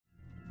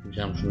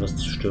Wir haben schon was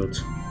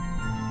zerstört.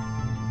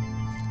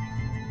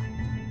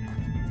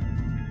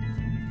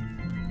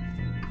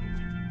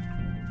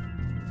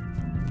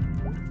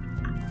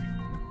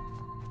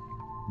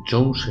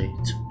 Joe shade.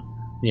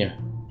 Yeah,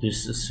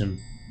 this is him.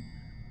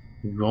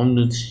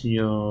 Rounded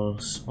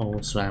ears,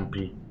 all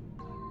swampy.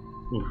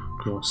 Oh,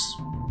 gross.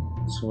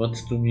 So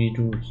what do we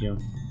do here?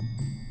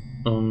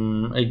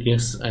 I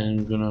guess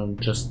I'm gonna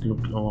just look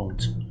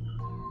around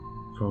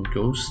for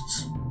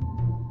ghosts.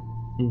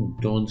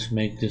 Don't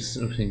make this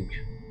a thing.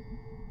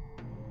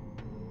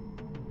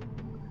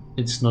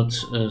 It's not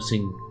a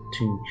thing.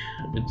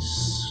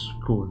 It's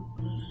cool.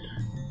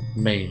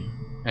 Mae,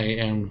 I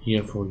am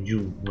here for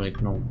you right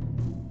now.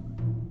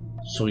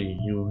 Sorry,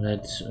 you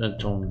had a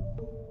tone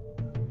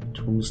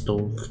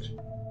stove.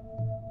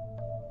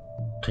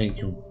 Thank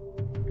you.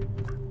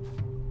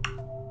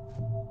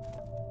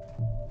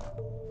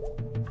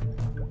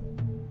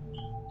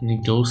 Any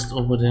ghost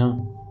over there?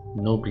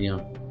 No beer.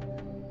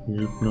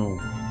 You'd know.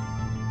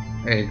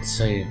 I'd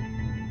say.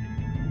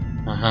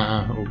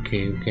 Haha,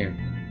 okay.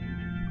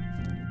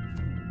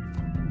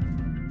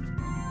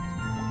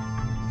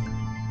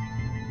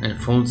 I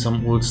found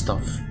some old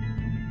stuff.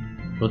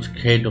 What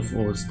kind of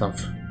old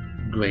stuff?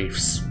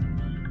 Graves.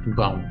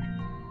 Wow.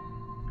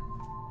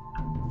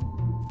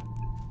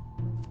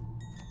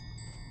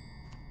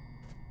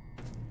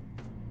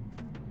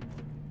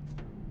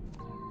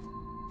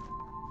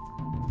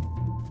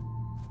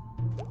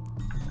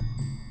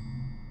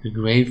 The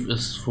grave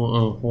is for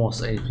a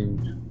horse, I think.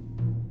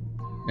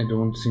 I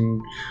don't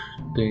think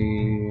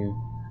they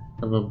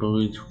ever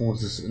buried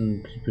horses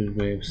in people's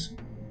graves.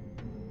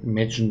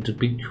 Imagine the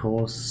big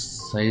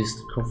horse-sized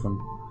coffin.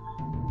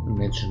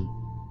 Imagine.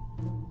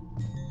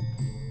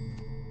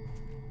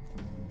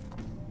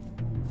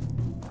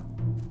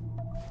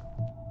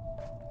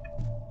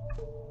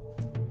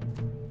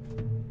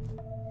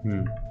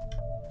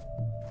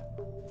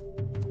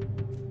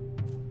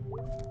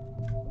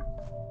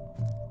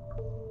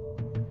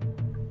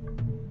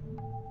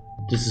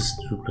 This is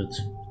stupid.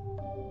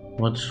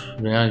 What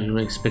were you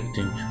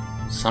expecting?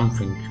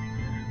 Something.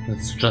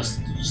 That's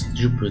just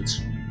stupid.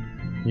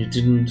 You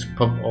didn't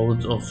pop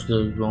out of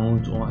the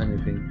ground or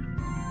anything.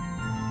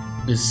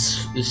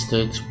 Is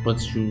that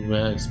what you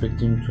were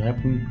expecting to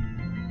happen?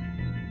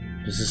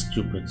 This is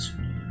stupid.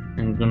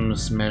 I'm gonna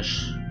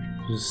smash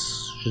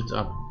this shit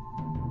up.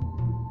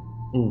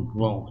 Oh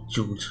wow,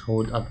 dude,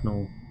 hold up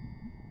now.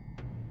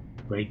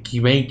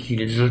 Wakey wakey,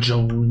 little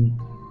Joan.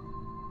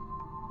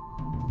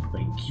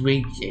 Wakey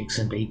wakey, eggs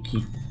and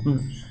bakey.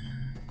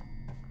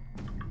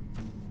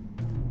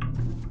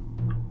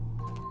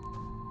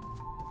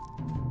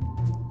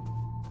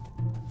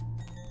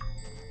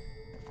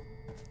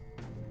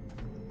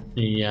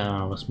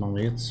 Ja, was machen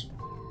wir jetzt?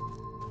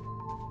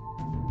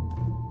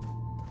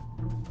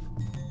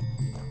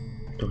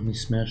 Doch nicht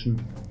smashen.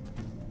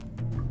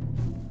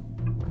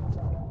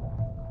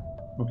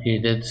 Okay,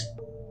 that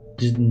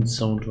didn't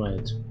sound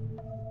right.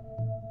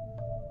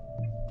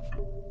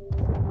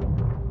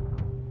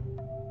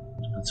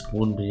 Als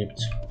Boden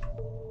belebt.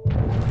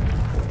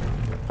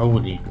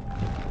 Holy.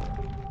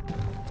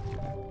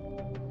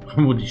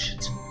 Holy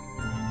shit.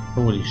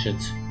 Holy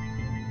shit.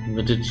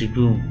 What did you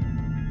do?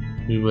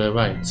 You were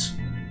right.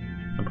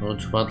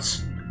 About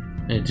what?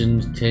 I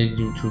didn't tell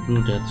you to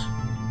do that.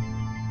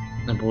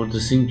 About the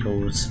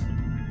sinkholes.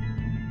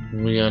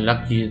 We are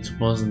lucky it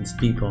wasn't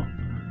deeper.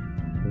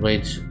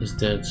 Wait, is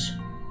that...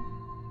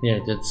 Yeah,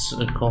 that's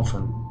a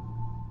coffin.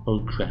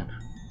 Oh crap.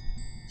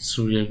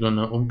 So we are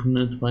gonna open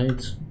it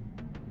wide?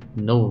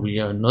 No, we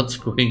are not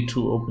going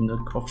to open a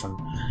coffin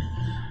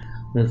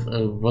with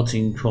a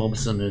rotting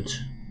corpse on it.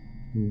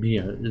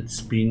 Yeah,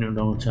 it's been a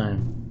long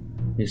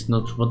time. It's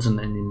not rotten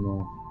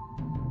anymore.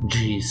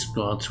 Jeez,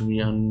 God,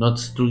 we are not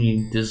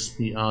doing this,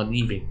 we are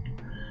leaving.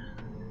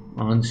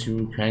 Aren't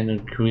you kinda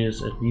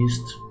curious at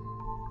least?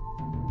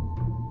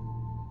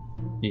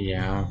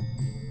 Yeah.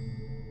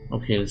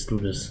 Okay, let's do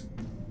this.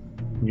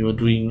 You are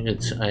doing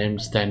it, I am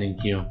standing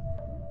here.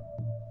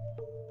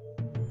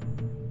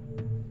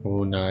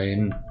 Oh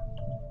nein.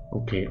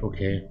 Okay.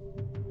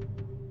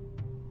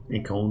 I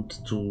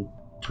count to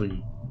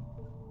 3.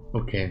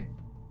 Okay.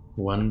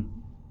 1,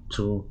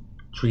 2,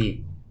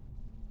 3.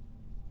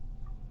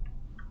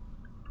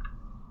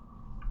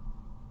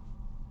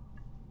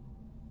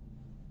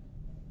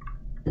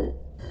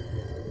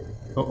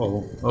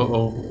 Oh.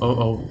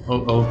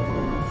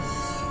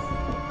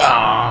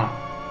 Ah.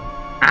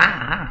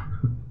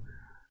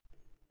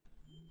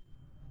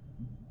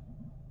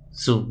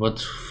 So what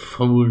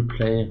foul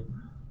play?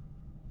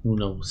 Who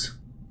knows?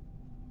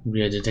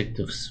 We are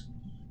detectives.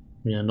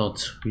 We are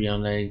not. We are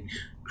like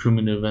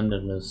criminal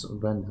vandals,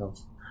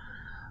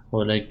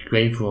 or like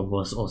grave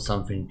robbers or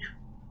something.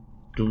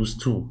 Those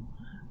two.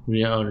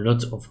 We are a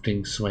lot of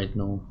things right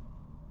now.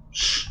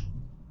 Shh.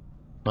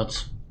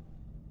 What?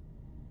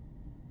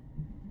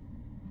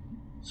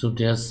 So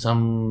there's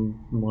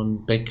someone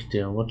back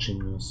there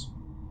watching us.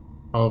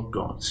 Oh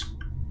god.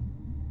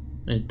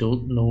 I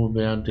don't know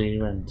where they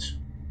went.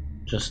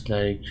 Just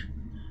like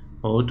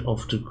out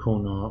of the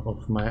corner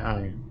of my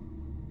eye.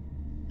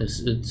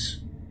 Is it?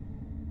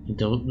 I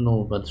don't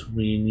know, but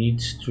we need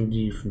to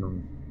leave now.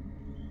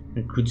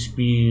 It could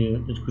be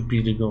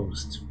the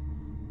ghost.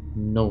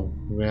 No,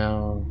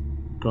 we're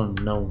gone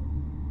now.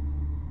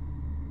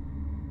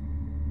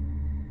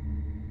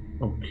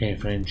 Okay,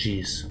 fine,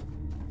 jeez.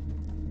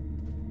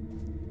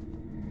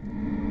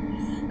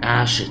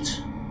 Ah,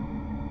 shit.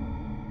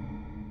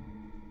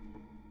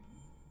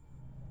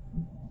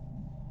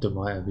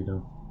 Dabei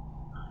wieder.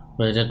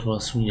 Well, that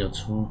was weird,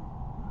 huh?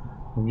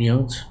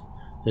 Weird?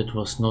 That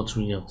was not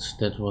weird.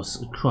 That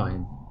was a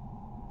crime.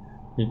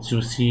 Did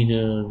you see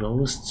the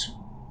ghost?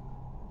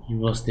 He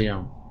was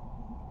there.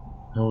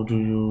 How do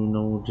you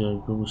know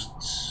the ghost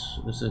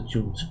is a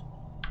dude?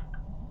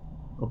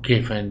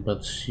 Okay, fine,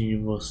 but he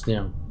was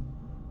there.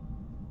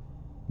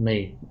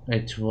 Mae,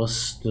 it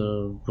was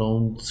the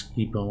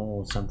groundskeeper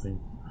or something.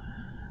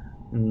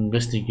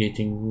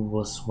 Investigating who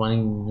was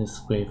running his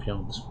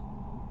graveyard.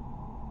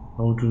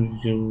 How do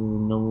you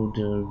know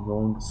the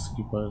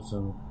groundskeeper?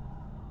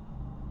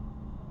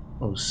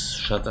 Oh,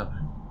 shut up.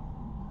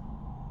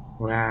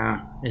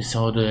 Wow, I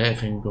saw the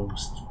effing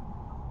ghost.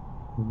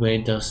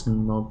 Wait, does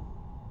not.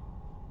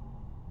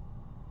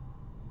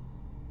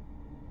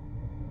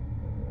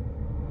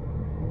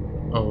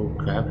 Oh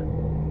crap.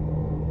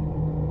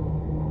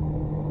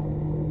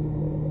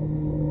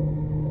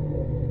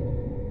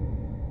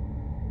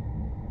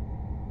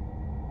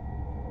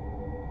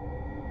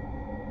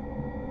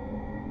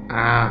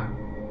 Ah,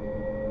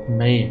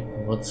 Mae,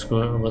 what's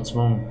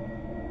wrong?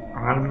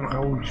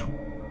 Ouch.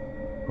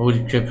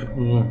 Holy crap,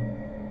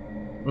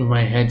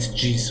 my head,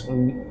 jeez.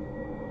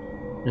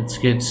 Let's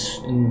get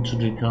into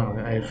the car.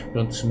 I've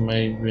got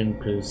my green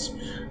pills.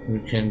 We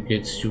can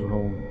get you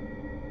home.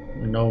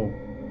 No,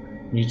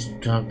 need to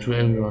talk to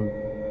everyone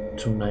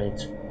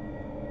tonight.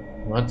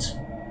 What?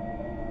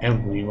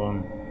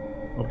 Everyone?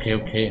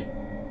 Okay.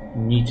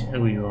 Meet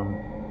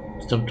everyone.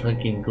 Stop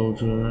talking, go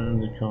to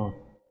the car.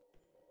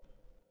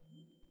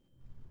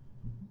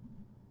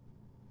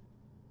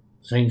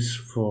 Thanks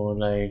for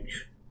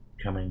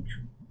coming.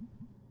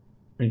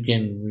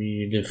 Again,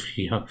 we live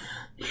here.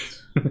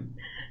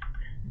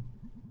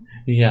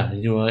 Yeah,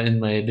 you are in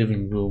my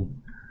living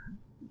room.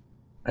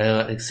 I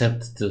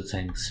accept the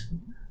thanks.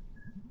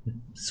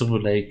 So,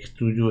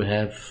 do you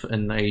have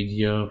an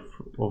idea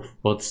of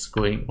what's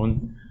going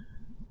on?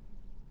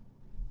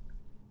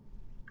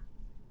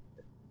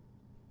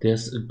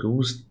 There's a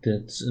ghost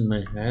that's in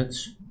my head.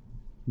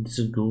 It's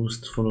a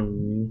ghost following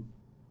me.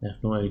 I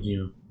have no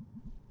idea.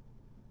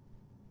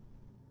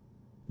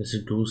 There's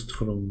a ghost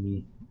following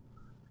me.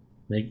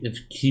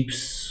 It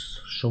keeps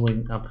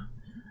showing up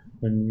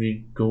when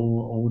we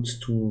go out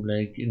to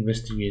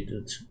investigate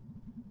it.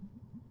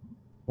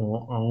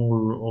 Or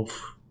all of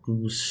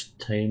those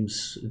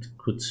times it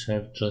could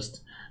have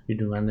just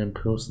been a random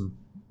person.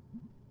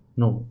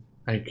 No,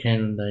 I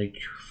can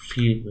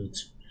feel it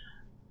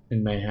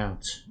in my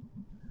heart.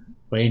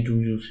 Why do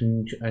you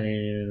think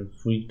I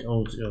freaked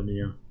out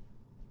earlier?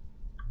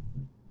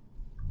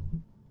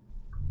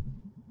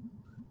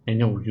 I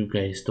know you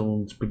guys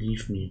don't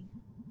believe me.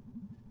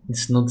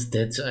 It's not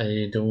that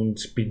I don't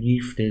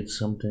believe that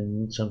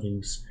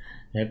something's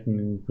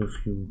happening with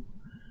you.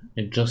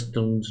 I just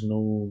don't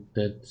know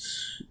that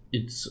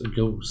it's a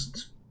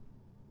ghost.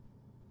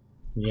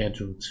 Yeah,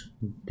 dude,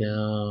 there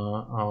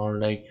are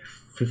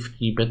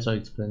 50 better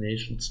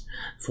explanations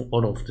for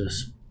all of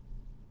this.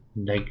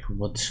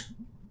 What?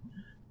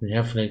 We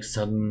have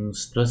sudden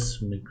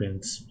stress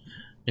migrants,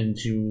 and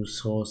you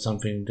saw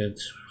something that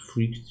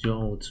freaked you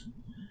out.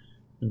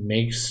 It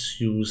makes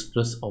you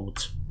stress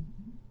out.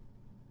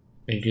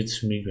 I get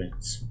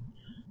migraines.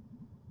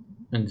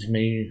 And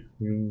Mae,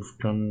 you've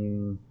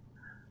gone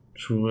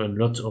through a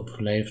lot of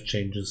life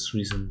changes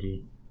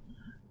recently,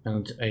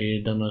 and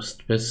I don't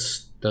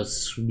stress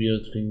does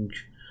weird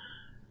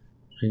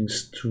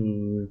things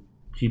to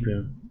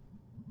people.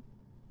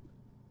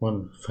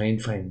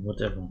 Fine,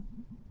 whatever.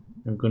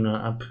 I'm going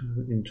up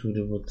into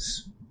the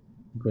woods.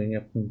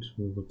 I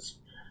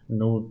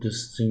know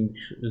this thing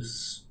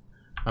is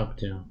up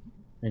there.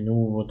 I know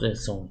what I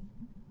saw.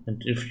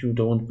 And if you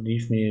don't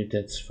believe me,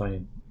 that's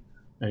fine.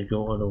 I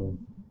go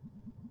alone.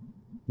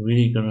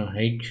 Really gonna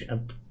hike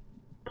up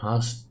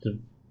past the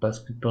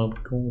basketball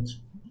court?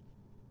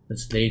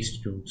 It's late,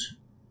 dude.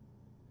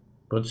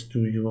 But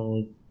do you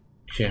all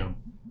care?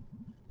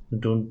 You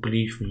don't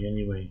believe me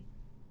anyway.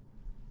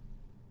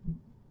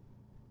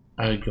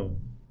 I'll go.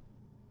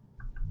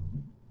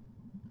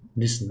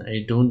 Listen,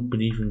 I don't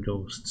believe in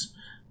ghosts,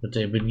 but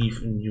I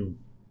believe in you.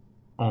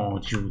 Oh,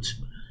 dude.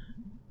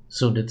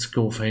 So let's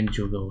go find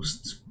your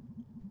ghosts.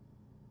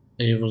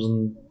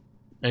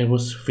 I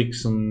was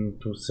fixing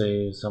to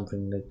say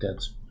something like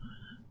that,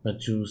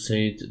 but you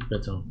said it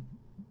better.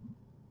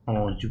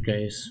 Oh, you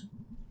guys.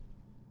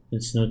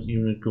 It's not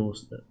even a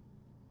ghost.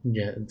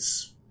 Yeah,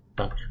 it's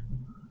Buck.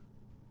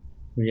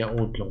 We are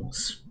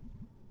outlaws.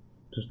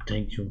 So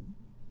thank you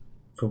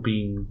for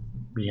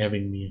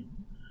having me.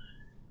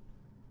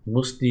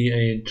 Mostly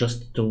I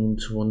just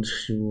don't want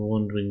you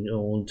wandering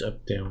around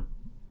up there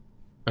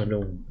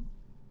alone.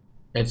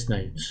 At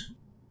night.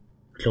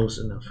 Close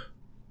enough.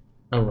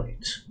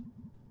 Alright.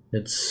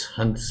 Let's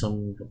hunt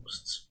some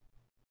ghosts.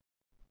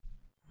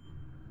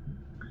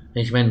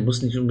 Ich meine,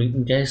 muss nicht unbedingt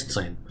ein Geist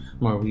sein.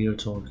 Mal Real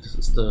Talk. Das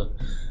ist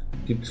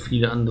gibt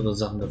viele andere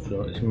Sachen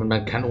dafür. Ich meine,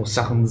 man kann auch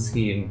Sachen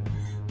sehen.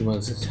 Wie man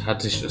es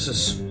hat.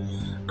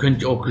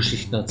 Könnt ihr auch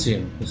Geschichten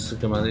erzählen. Ich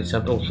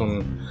habe auch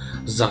schon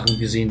Sachen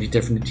gesehen, die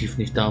definitiv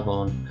nicht da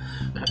waren.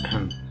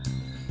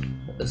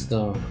 Ist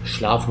da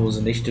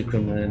schlaflose Nächte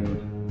können wir nennen.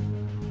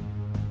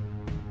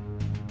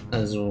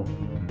 Also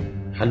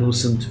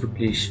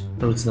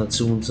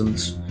Halluzinationen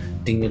sind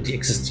Dinge, die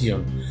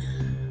existieren.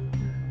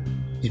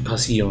 Die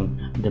passieren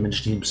in der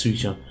menschlichen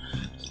Psyche.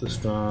 Das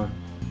ist da.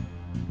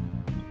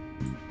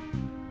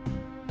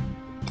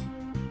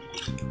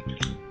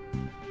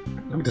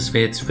 Aber das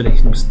wäre jetzt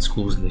vielleicht ein bisschen zu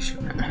gruselig.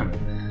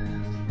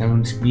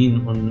 Haven't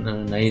been on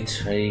a night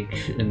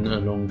hike in a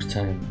long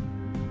time.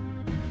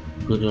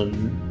 Gotta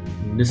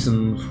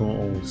listen for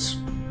us.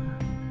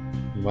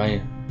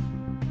 Why?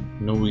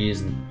 No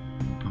reason.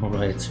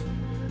 Alright.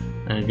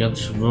 I got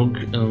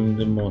work in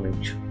the morning.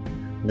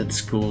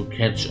 Let's go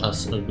catch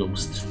us a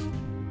ghost.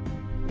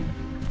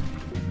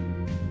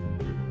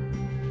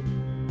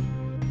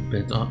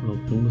 Bad art no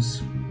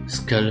blues.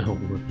 Skull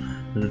hole.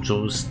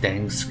 Joe's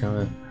dang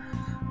skull.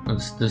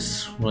 Is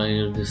this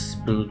why this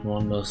spirit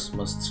wanders?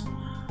 Must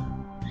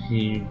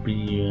he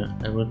be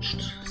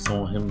averaged?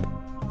 Saw him.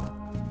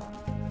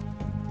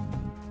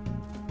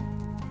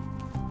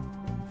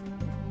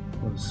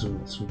 So,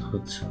 zu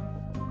dritt.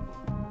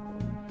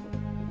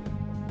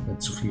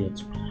 Zu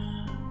viert.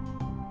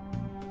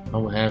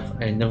 How have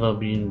I never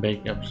been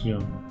back up here?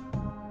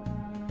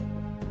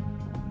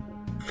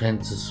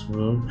 Fences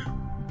work.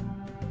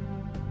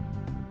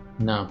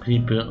 Nah,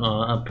 people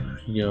are up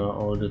here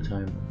all the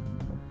time.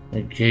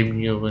 I came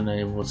here when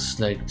I was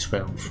like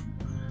 12.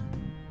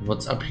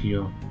 What's up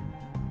here?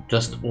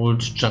 Just old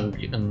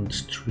junk and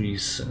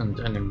trees and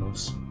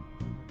animals.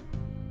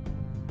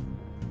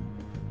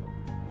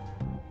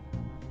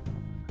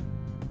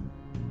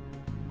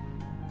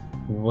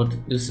 What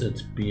is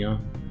it, beer?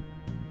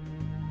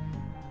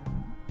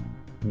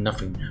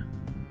 Nothing.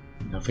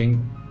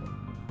 Nothing?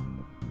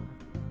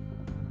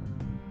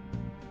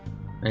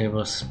 I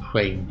was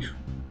praying.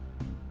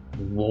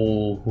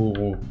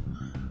 Whoa.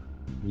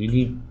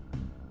 Really?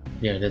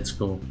 Yeah, let's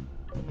go.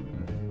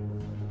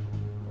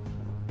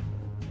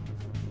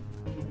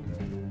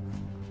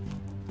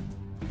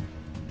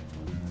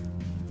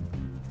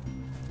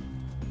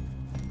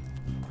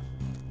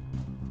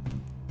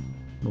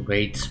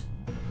 Wait.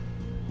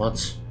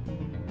 What?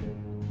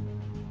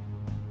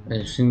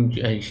 I think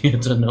I hear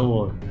an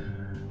owl.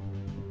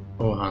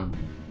 Ohan.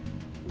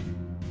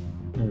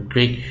 A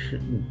big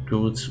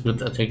goat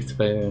got attacked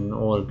by an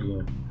owl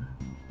bear.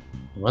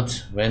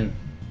 What? When?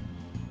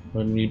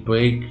 When we were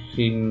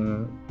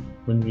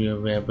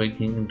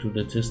breaking into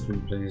that history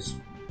place.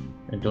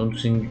 I don't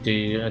think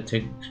they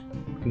attacked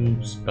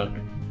groups back.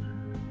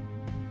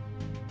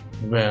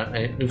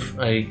 If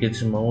I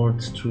get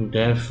mauled to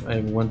death,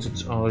 I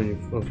wanted all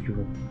of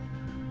you.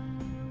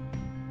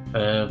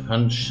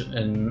 Punch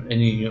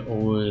any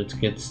owl that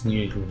gets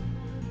near you.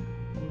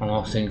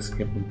 Oh, thanks,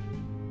 Captain.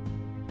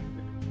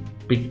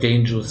 Big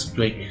dangerous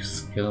drake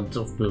scared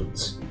of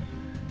birds.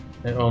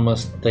 I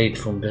almost died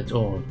from that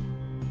all.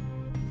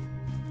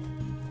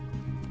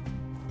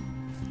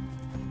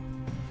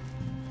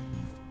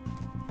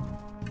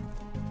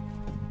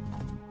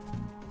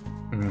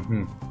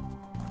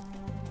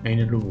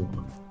 Eine Lobe.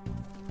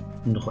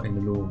 Noch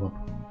eine Lobe.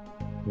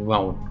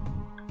 Wow.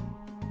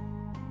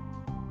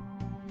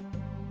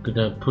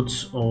 Gotta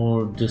put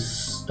all this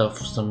stuff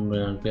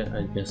somewhere,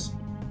 I guess.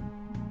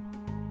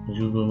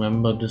 You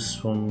remember this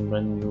from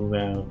when you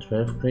were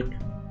 12, Greg?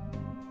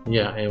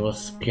 Yeah, I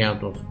was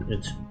scared of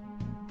it.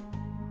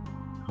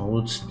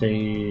 How'd they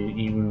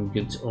even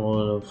get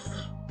all of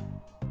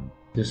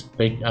this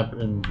back up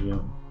in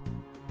here?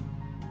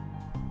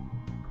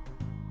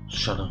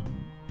 Shut up.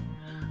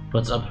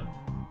 What's up?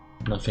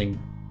 Nothing.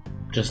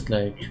 Just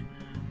like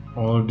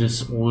all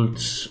this old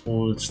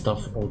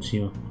stuff out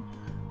here.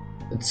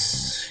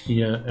 It's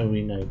here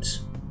every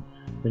night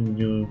when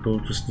you go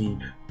to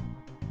sleep.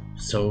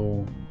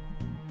 So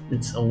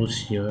it's out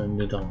here in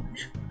the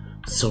dark.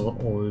 So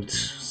old.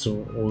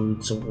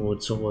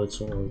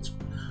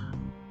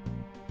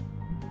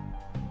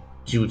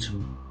 Dude,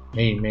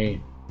 hey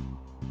Mae.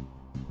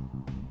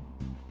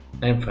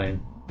 I'm fine.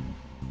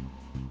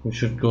 We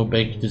should go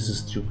back, this is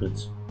stupid.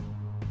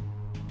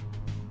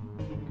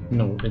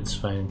 No, it's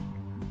fine.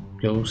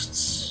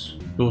 Ghost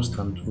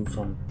hunt,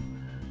 fun.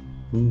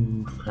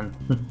 Fun.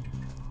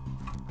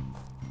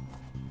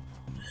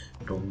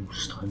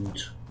 Ghost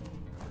hunt.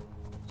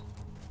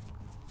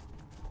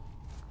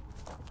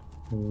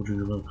 What are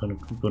you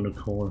gonna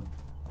call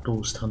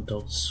ghost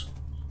hunters?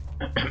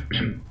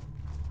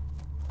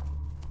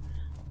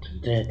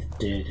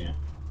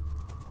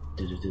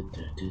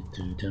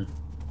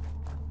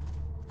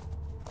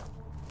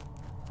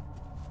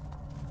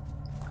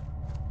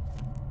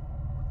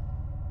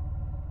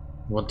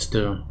 What's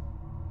the...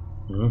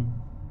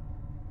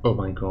 Oh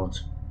my god.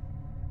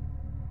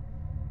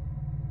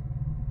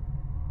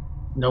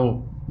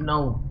 No,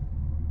 no.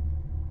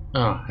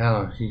 Ah,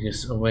 hell, he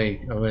is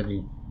awake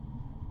already.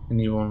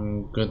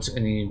 Anyone got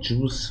any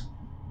juice?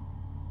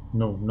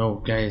 No, no,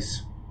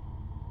 guys.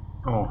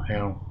 Oh,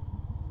 hell.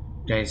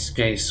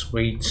 Guys,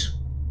 wait.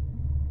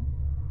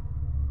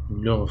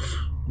 Love,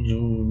 you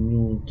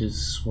knew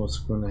this was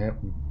gonna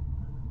happen.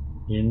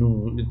 You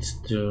knew it's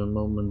the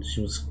moment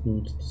you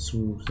screwed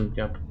to think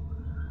up.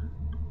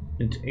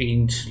 It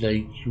ain't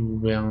like you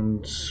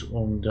weren't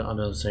on the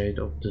other side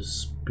of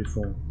this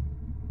before.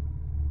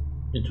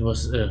 It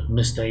was a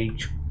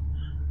mistake.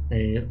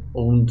 I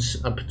owned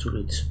up to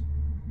it.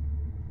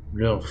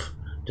 Love,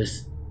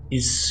 this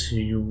is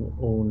you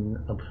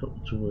own up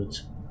to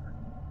it.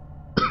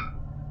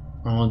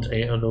 Aren't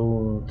I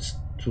allowed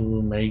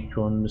to make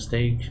one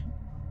mistake?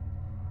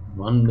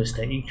 One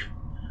mistake?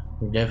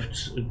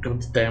 Left a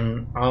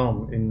goddamn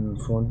arm in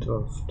front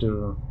of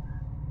the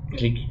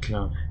click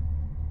clock.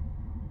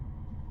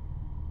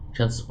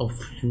 Cuts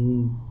off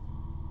you.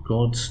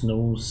 God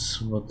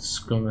knows what's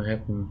gonna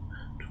happen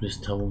to this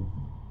town.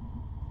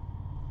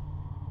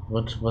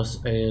 What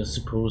was I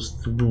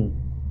supposed to do?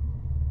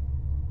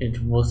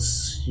 It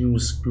was you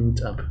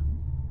screwed up.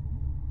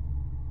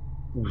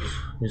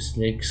 Oof, his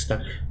leg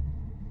stuck.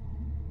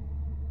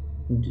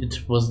 And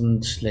it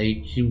wasn't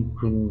like you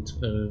couldn't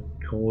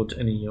caught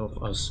any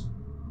of us.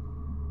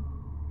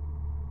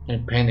 I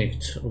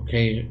panicked,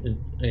 okay,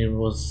 I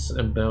was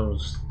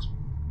embarrassed.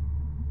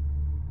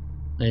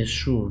 I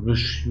sure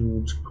wish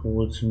you'd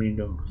called me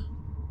love.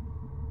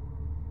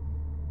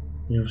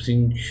 You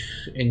think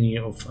any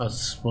of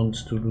us want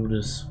to do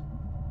this?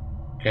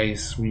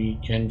 Guys, we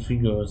can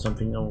figure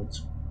something out.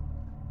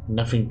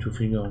 Nothing to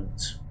figure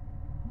out.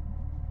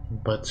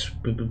 But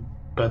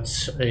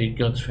I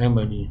got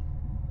family.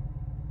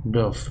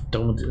 Love,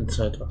 don't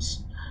inside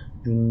us.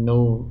 You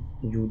know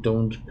you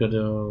don't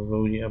gotta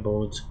worry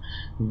about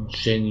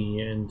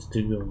Jenny and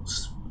the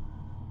girls.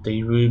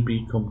 They will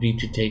be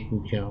completely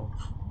taken care of.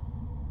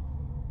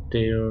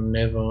 They'll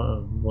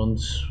never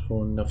want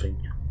for nothing.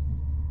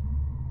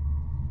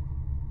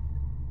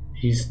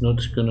 He's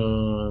not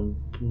gonna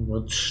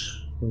watch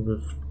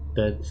with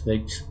that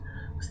legs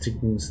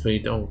sticking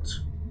straight out.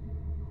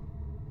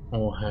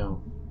 Oh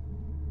hell.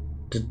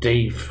 The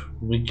Dave,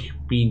 Rick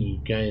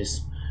Beanie,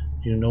 guys,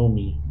 you know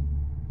me.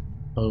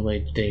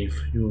 Alright Dave,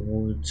 you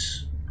would...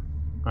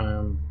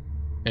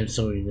 I'm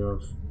sorry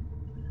love.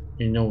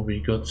 You know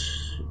we got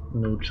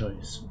no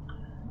choice.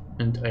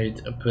 And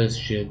I'd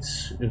appreciate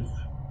if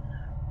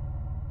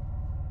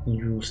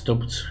you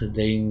stopped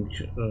laying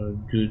a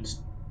good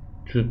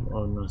trip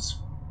on us.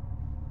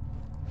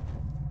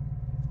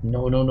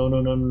 No.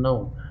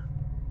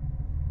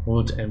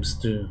 Hold I'm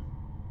still.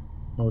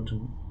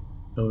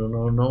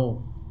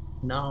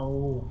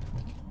 No.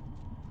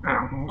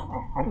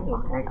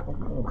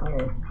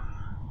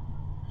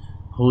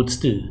 Hold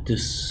still.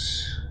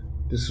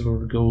 This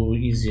will go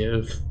easier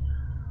if...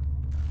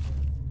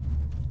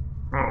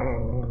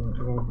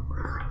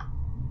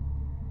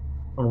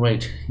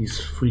 Alright, he's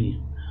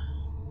free.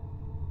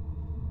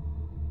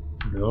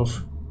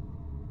 Love.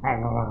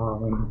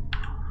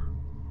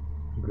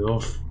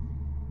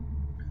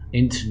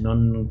 And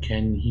none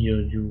can hear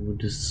you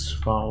this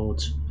far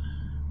out.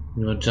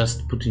 You are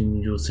just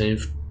putting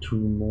yourself to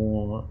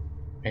more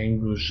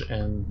anguish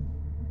and...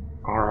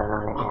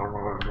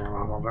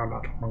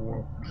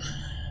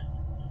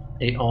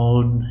 Hey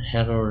on,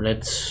 Harry,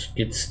 let's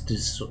get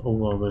this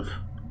over with.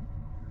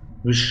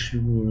 Wish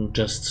you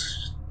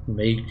just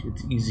make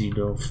it easy,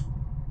 love.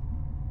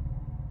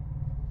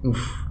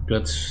 Oof,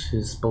 got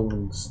his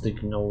bone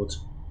sticking out.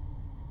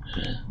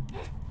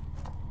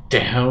 The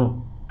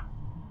hell?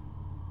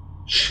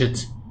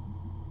 Shit.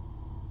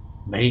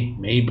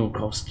 Mae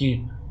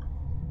Borowski?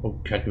 Oh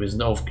Kacke, wir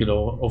sind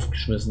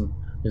aufgeschmissen.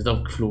 Wir sind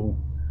aufgeflogen.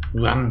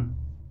 Run!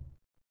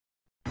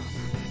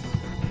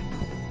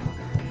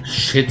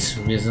 Shit,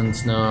 wir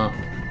sind einer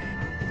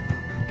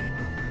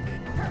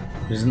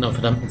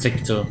verdammten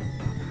Sekte.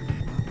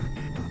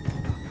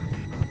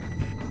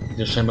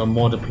 Der scheinbar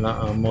Morde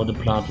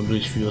plant und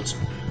durchführt.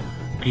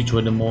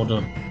 Rituelle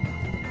Morde.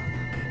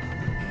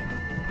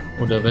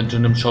 Oder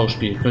eventuell im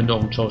Schauspiel. Könnte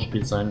auch ein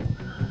Schauspiel sein.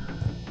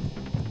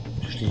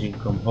 Verstehe ich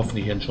gekommen.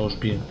 Hoffentlich ein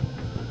Schauspiel.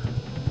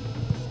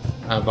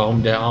 Aber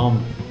warum der Arm?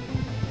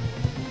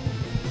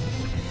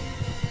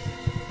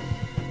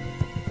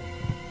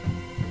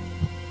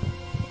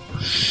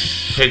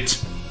 Shit!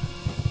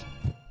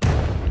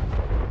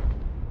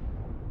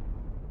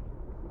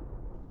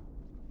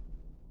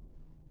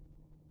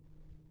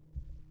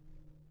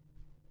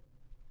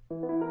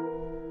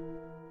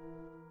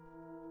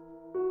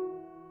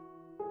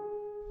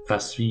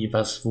 Was, wie,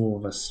 was,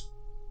 wo, was?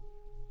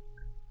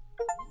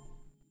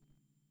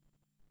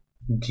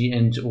 The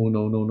end, oh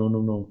no.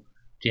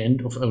 The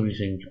end of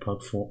everything,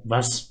 Part 4.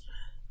 Was?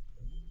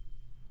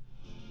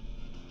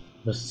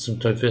 Was zum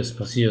Teufel ist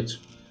passiert?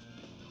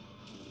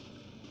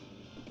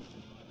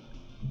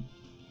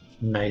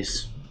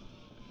 Nice.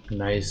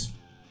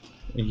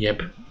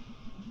 Yep.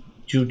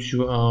 Dude,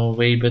 you are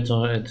way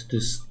better at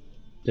this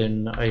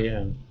than I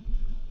am.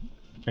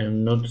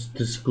 I'm not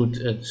this good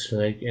at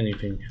like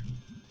anything.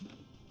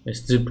 I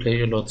still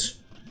play a lot.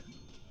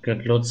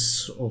 Got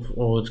lots of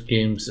old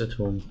games at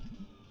home.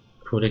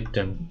 Collect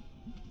them.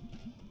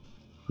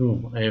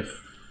 I've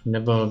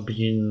never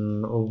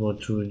been over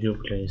to your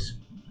place.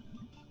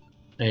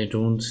 I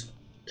don't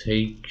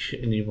take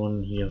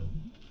anyone here.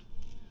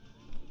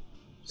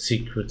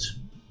 Secret.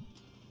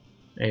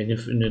 I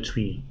live in a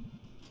tree.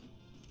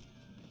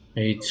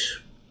 I'd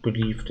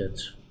believe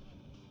that.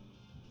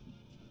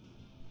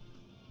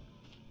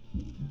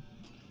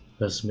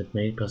 Was mit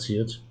Mae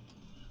passiert?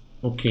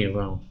 Okay,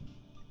 wow.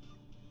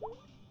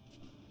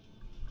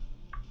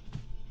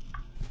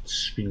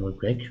 Springen wir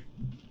weg.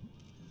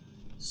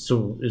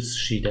 So, is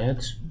she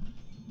dead?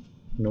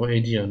 No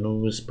idea, no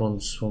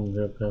response from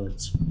her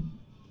parents.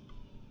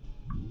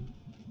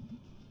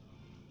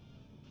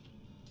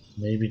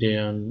 Maybe they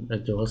are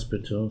at the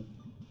hospital.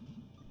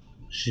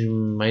 She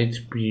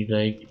might be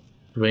like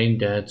brain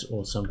dead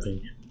or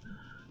something.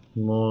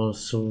 More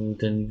so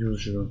than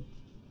usual.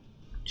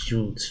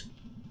 Dude.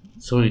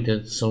 Sorry,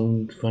 that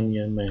sounded funny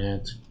in my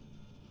head.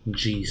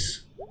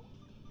 Jeez.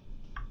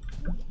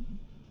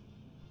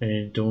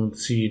 I don't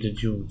see the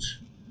dude.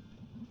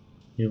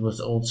 He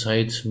was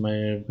outside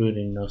my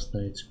building last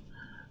night.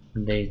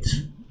 Late.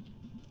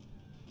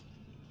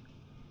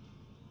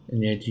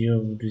 Any idea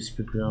who these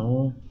people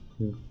are?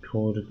 We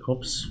call the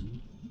cops.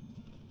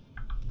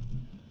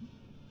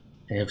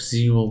 I have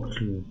zero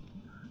clue.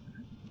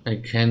 I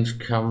can't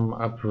come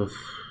up with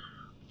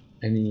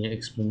any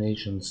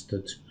explanations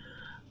that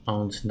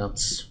aren't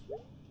nuts.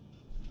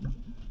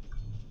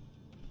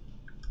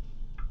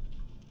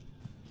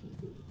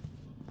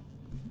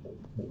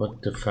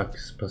 What the fuck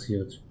is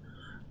passiert?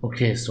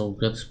 Okay, so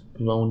got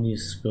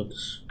brownies, got...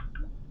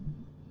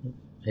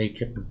 Hey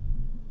Captain.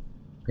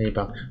 Hey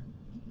Buck.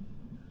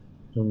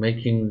 You're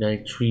making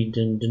like 3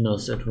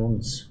 dinners at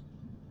once.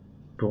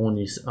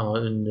 Brownies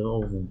are in the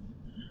oven.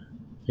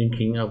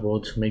 Thinking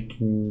about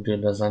making the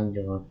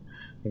lasagna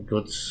I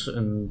got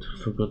and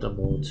forgot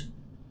about.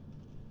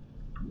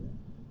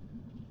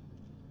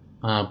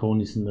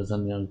 Brownies and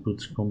lasagna, a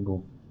good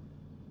combo.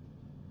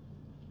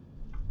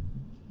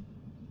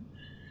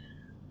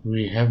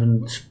 We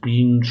haven't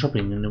been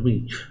shopping in a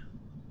week.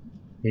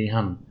 Hey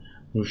hun,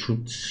 you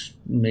should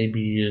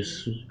maybe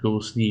go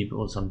sleep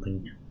or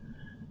something.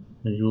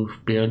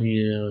 You've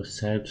barely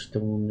sat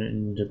down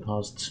in the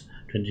past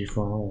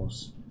 24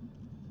 hours.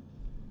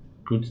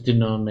 Good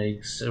dinner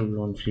makes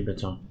everyone feel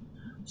better.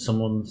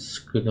 Someone's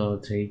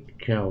gonna take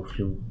care of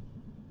you.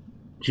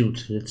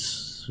 Dude,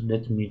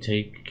 let me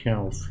take care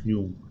of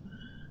you.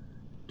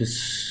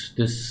 This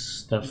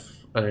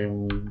stuff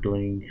I'm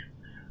doing,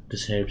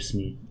 this helps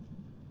me.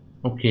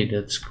 Okay,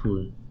 that's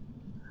cool.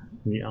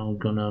 We are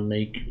gonna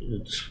make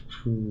it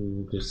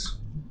through this.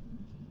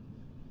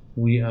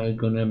 We are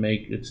gonna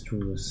make it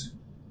through this.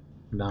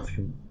 Love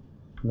you.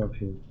 Love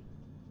you.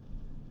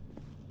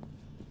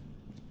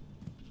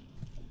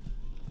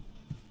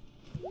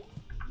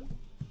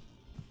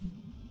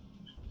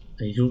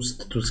 I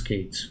used to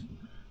skate.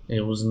 I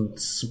wasn't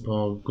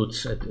super good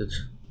at it.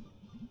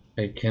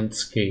 I can't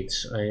skate.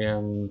 I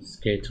am a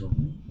skater.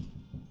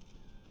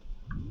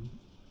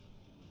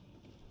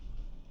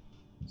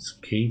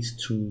 Skate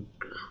to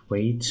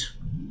create.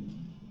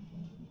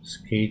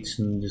 Skate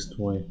and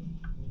destroy.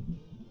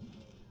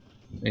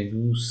 I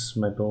use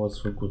my powers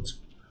for good.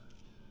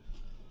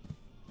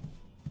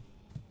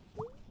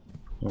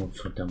 Oh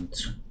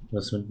verdammt.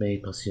 Was mit Mae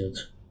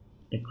passiert?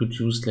 I could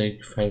use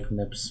like 5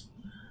 naps.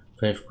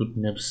 5 good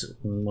naps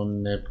in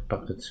 1 nap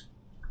bucket.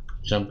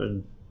 Jump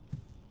in.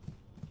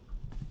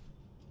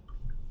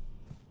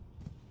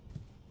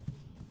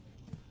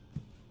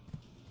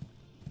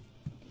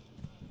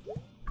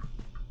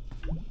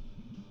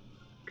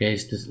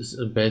 Guys, this is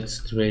a bad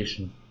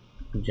situation.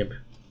 Yep.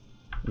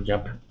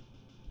 Yup.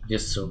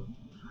 Yes, so.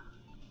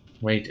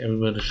 Wait,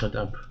 everybody shut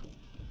up.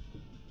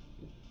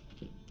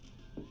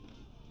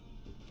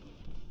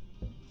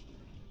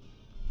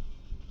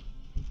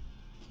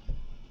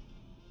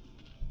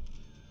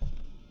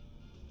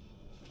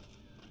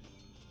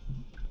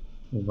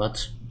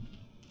 What?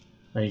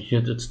 I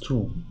heard it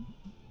too.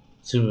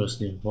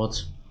 Seriously,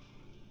 what?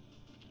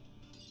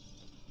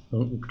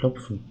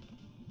 Klopfen.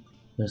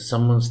 There's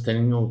someone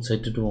standing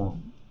outside the door.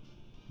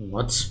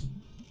 What?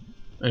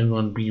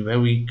 Everyone be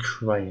very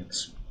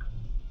quiet.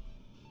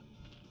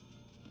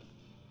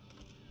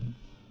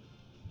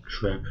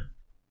 Crap.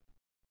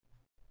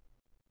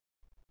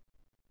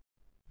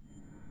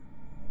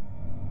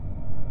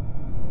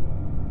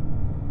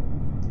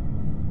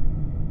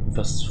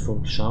 Was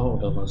für Schau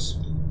oder was?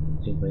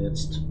 Gehen wir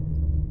jetzt.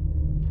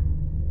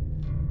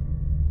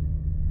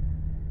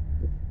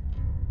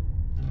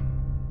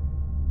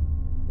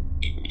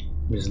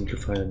 Wir sind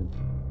gefallen.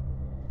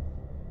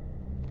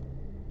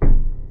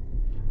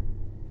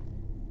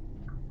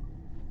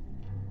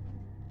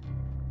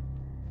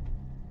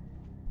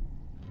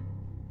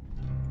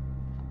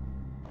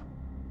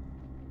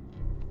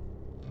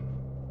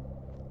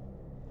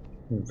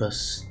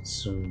 Was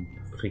zum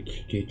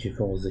Frick geht hier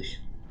vor sich?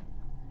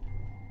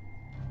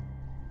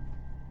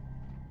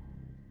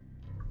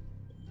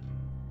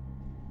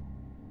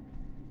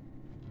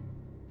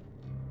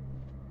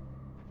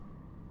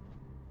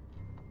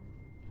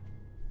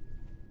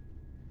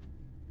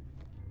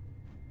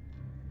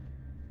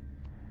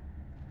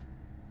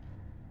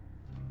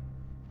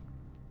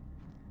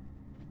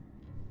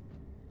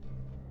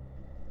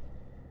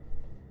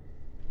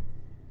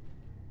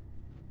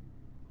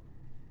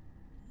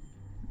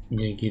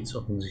 Mir geht's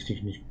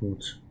offensichtlich nicht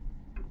gut.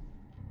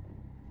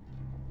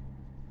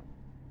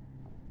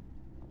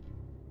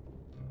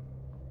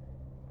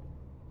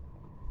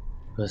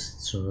 Was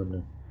zur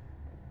Hölle?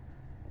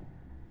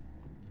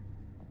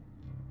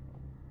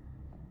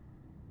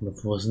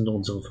 Und wo sind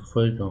unsere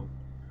Verfolger?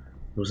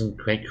 Wo sind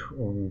Craig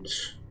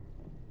und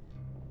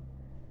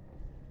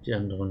die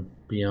anderen?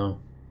 Bia.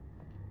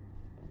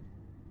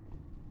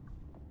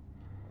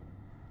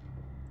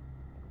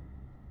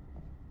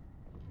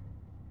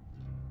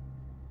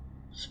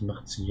 Was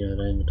macht sie hier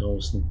alleine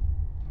draußen?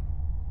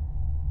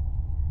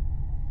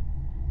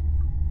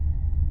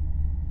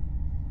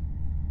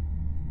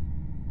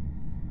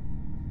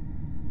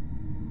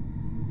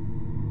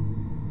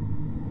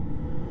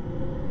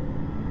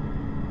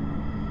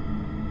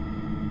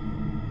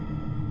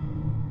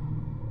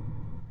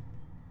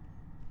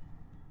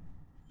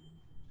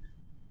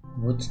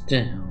 What the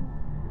hell?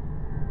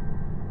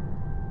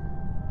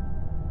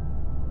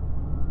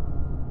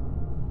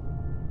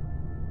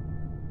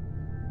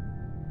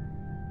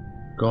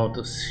 God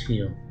is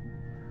here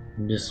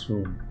in this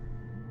room.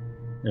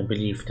 I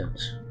believe that.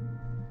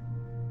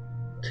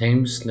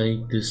 Times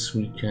like this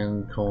we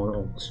can call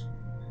out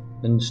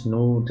and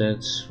know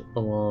that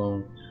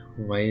our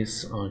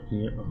ways are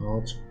here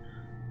hard.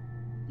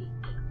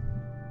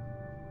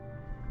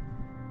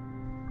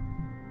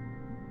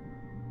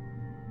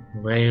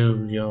 While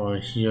we are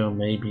here,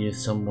 maybe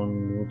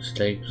someone would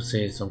like to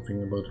say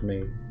something about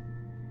Mae.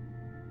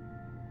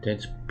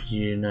 That'd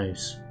be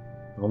nice.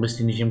 Warum ist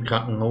die nicht im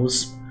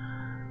Krankenhaus?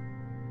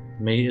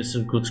 Mae is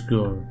a good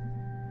girl.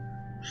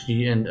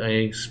 She and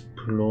I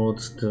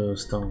explored the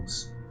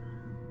stars,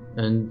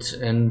 and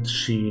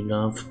she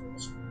loved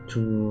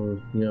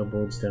to hear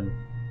about them.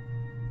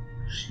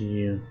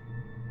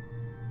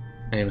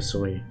 I'm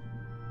sorry.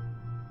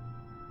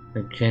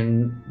 It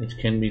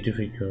can be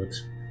difficult.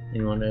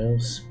 Anyone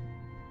else?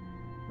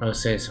 I'll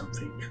say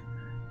something.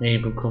 Mae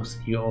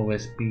Borowski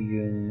always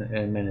being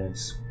a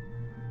menace,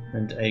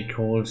 and I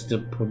called the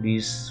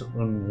police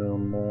on her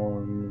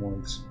more than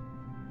once.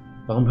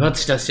 Warum hört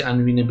sich das hier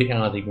an wie eine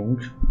Beerdigung?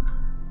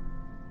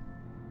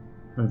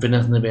 Und wenn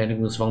das eine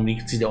Beerdigung ist, warum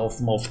liegt sie da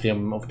offen auf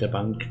der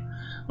Bank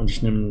und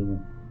nicht in einem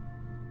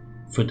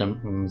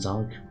verdammten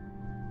Sarg?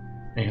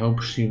 I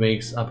hope she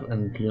wakes up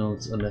and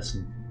learns a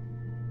lesson.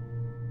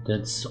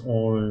 That's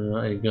all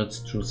I got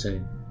to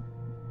say.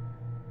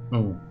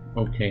 Oh,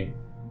 okay.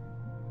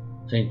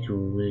 Thank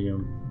you,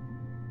 William.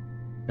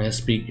 I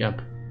speak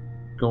up.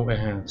 Go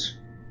ahead.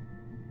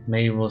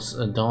 Mae was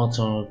a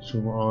daughter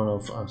to all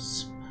of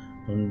us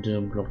on the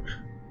block.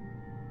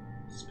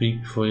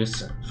 Speak for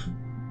yourself.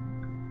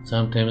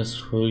 Sometimes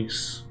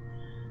folks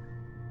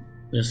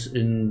is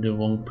in the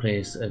wrong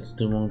place at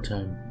the wrong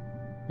time.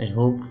 I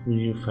hope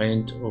we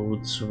find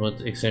out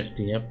what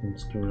exactly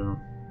happened to her.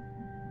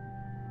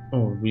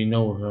 Oh, we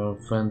know her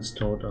friends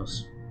told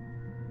us.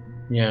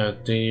 Yeah,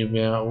 they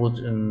were out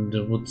in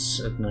the woods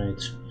at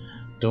night,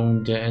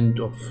 down the end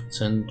of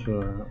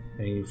Central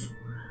Ave,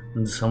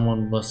 and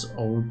someone was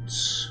out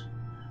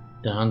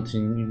the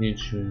hunting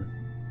individual,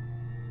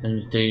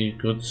 and they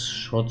got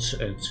shot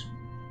at,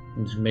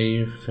 and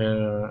Mae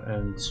fell,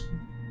 and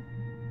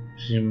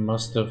she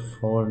must have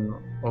fallen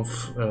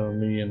off a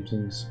million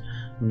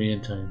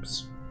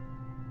times.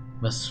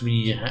 Was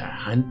wie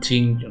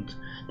Hunting, und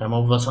da haben wir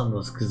auch was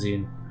anderes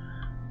gesehen.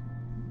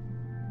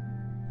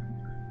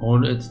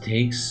 All it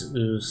takes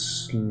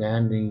is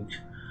landing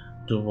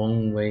the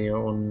wrong way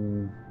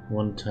on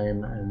one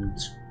time and...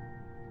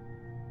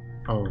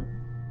 Oh,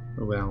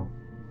 well.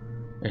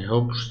 I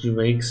hope she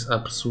wakes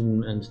up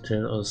soon and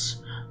tells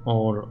us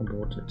all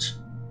about it.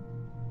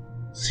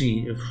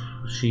 See if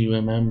she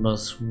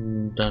remembers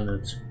who done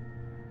it.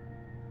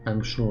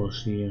 I'm sure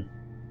she...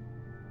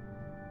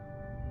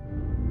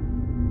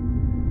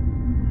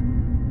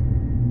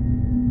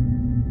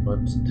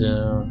 What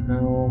the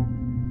hell?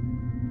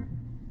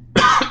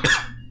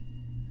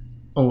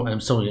 Oh,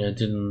 I'm sorry, I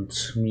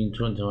didn't mean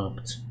to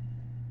interrupt.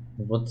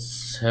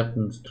 What's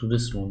happened to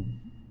this one?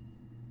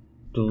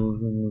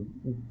 Do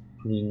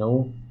we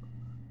know?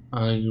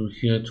 Are you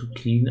here to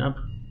clean up?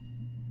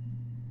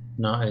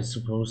 Now I'm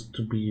supposed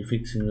to be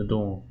fixing the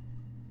door.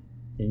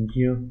 In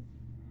here?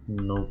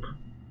 Nope.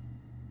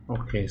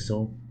 Okay,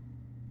 so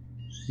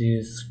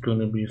she's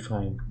gonna be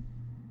fine.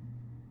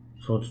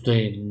 For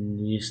today,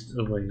 least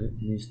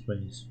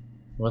ways.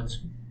 What?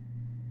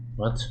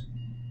 What?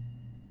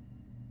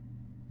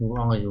 Who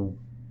are you?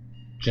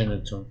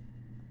 Janitor.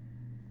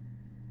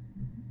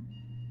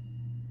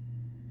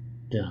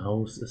 The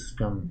house is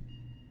gone.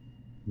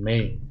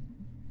 Mae.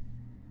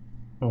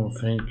 Oh,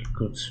 thank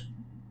God.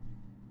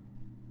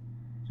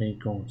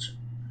 Thank God.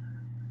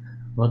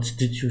 What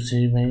did you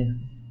say, Mae?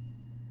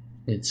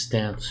 It's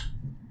dead.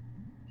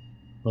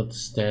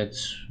 What's dead,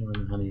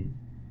 honey?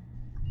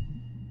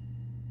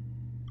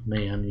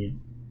 Mae, honey.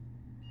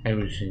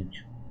 Everything.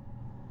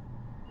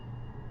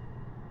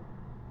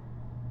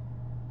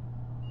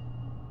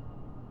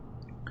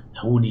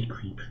 Holy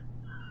creep.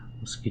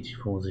 Was geht hier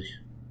vor sich?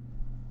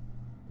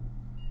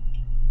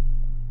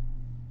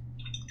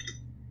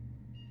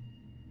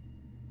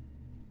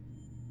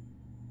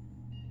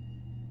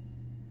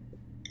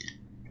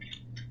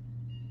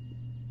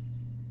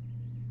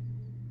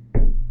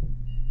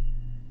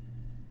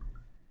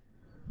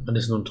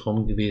 Alles nur ein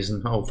Traum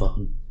gewesen.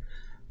 Aufwachen.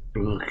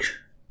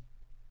 Zurück.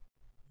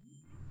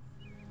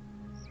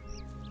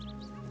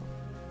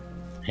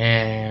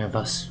 Hä,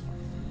 was?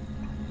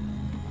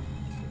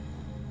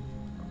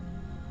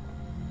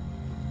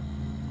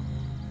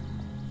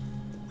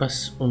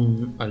 Was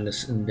um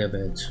alles in der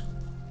Welt?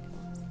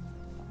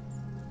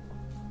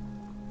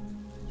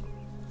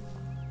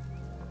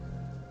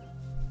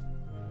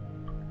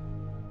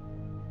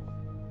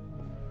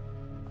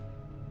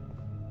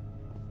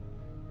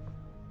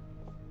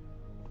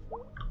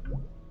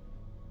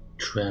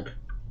 Trap.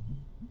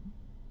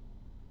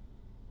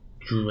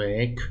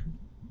 Drag.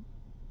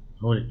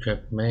 Holy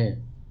crap, Mae.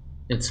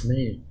 It's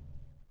Mae.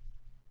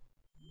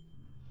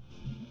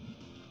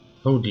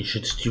 Holy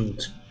shit,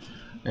 dude.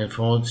 I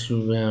thought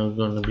you were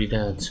gonna be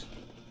dead.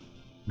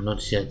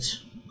 Not yet.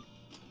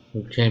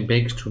 You came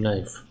back to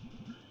life.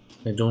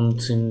 I don't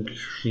think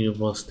she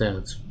was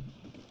dead.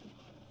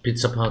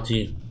 Pizza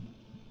party.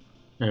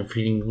 I'm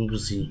feeling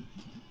woozy.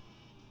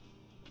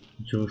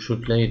 You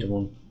should lay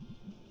down.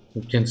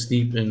 You can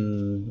sleep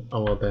in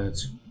our bed.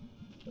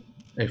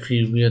 I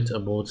feel weird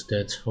about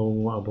that.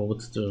 How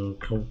about the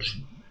couch?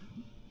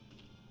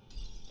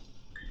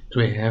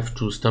 Do I have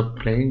to stop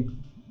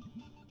playing?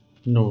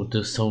 No,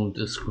 the sound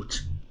is good.